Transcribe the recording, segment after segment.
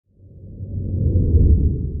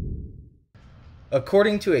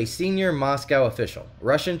According to a senior Moscow official,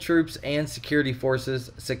 Russian troops and security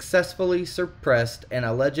forces successfully suppressed an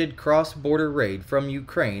alleged cross-border raid from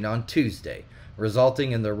Ukraine on Tuesday,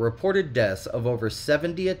 resulting in the reported deaths of over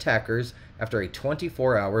 70 attackers after a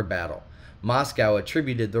 24-hour battle. Moscow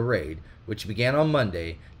attributed the raid, which began on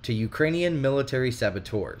Monday, to Ukrainian military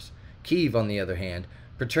saboteurs. Kyiv, on the other hand,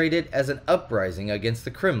 portrayed it as an uprising against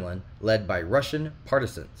the Kremlin led by Russian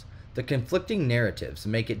partisans. The conflicting narratives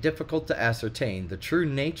make it difficult to ascertain the true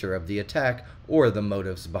nature of the attack or the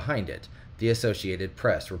motives behind it, the Associated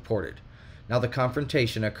Press reported. Now, the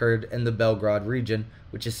confrontation occurred in the Belgorod region,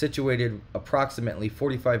 which is situated approximately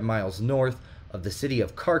 45 miles north of the city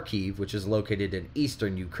of Kharkiv, which is located in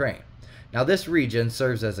eastern Ukraine. Now, this region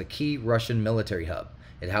serves as a key Russian military hub.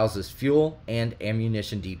 It houses fuel and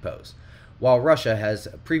ammunition depots. While Russia has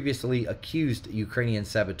previously accused Ukrainian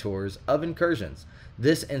saboteurs of incursions,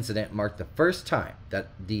 this incident marked the first time that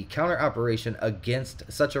the counter-operation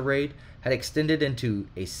against such a raid had extended into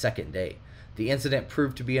a second day. The incident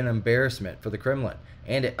proved to be an embarrassment for the Kremlin,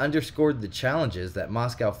 and it underscored the challenges that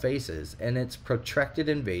Moscow faces in its protracted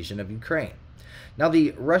invasion of Ukraine. Now,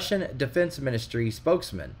 the Russian Defense Ministry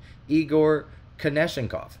spokesman, Igor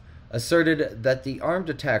Konashenkov, asserted that the armed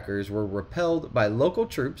attackers were repelled by local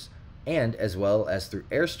troops and as well as through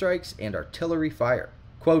airstrikes and artillery fire.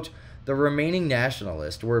 Quote, "The remaining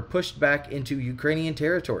nationalists were pushed back into Ukrainian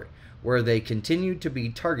territory, where they continued to be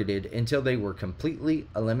targeted until they were completely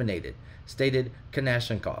eliminated," stated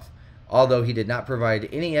Konashenkov. Although he did not provide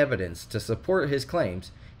any evidence to support his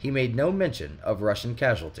claims, he made no mention of Russian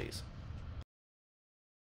casualties.